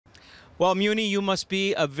Well, Muni, you must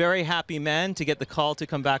be a very happy man to get the call to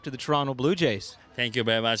come back to the Toronto Blue Jays. Thank you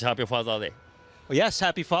very much. Happy Father's Day. Well, yes,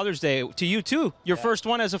 happy Father's Day to you too. Your first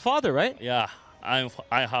one as a father, right? Yeah, I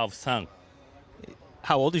have son.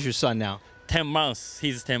 How old is your son now? 10 months.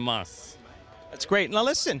 He's 10 months. That's great. Now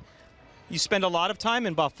listen, you spend a lot of time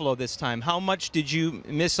in Buffalo this time. How much did you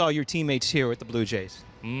miss all your teammates here at the Blue Jays?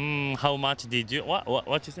 How much did you?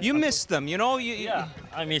 What you say? You missed them, you know. Yeah,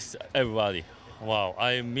 I miss everybody. Wow,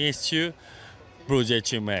 I miss you, Blue Jay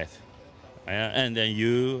teammate. And then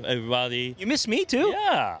you, everybody. You miss me too.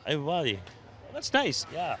 Yeah, everybody. That's nice.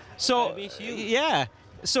 Yeah. So I miss you. yeah,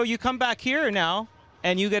 so you come back here now,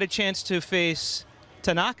 and you get a chance to face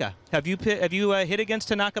Tanaka. Have you hit against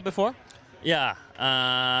Tanaka before? Yeah.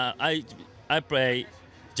 I play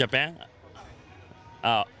Japan.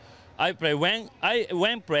 I play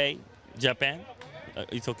when play Japan.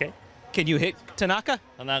 It's okay. Can you hit Tanaka?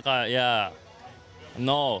 Tanaka, yeah.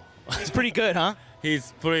 No. He's pretty good, huh?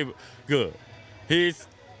 He's pretty good. He's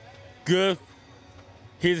good.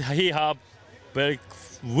 He have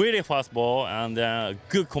really fast ball and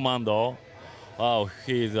good commando. Wow,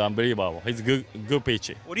 he's unbelievable. He's good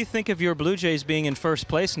pitcher. What do you think of your Blue Jays being in first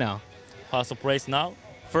place now? First place now?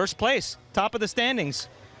 First place, top of the standings.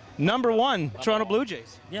 Number one, Toronto Blue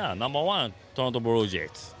Jays. Yeah, number one, Toronto Blue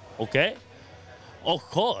Jays. Okay? Of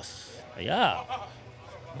course. Yeah.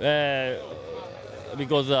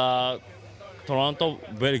 Because Toronto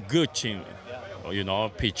very good team. You know,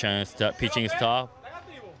 pitching staff,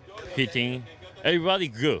 hitting. Everybody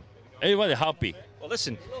good. Everybody happy. Well,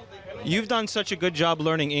 listen, you've done such a good job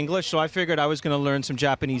learning English, so I figured I was going to learn some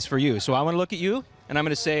Japanese for you. So I want to look at you, and I'm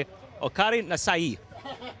going to say, Okari nasai.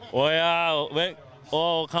 Oh, yeah.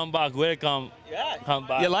 Come back. Welcome. Yeah. Come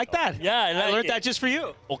back. You like that? Yeah, I like I learned it. that just for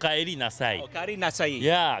you. Okaeri nasai. Okari nasai.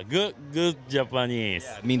 Yeah, good Japanese.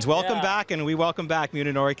 It means welcome Yeah. back, and we welcome back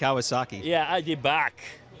Munenori Kawasaki. Yeah, I did back.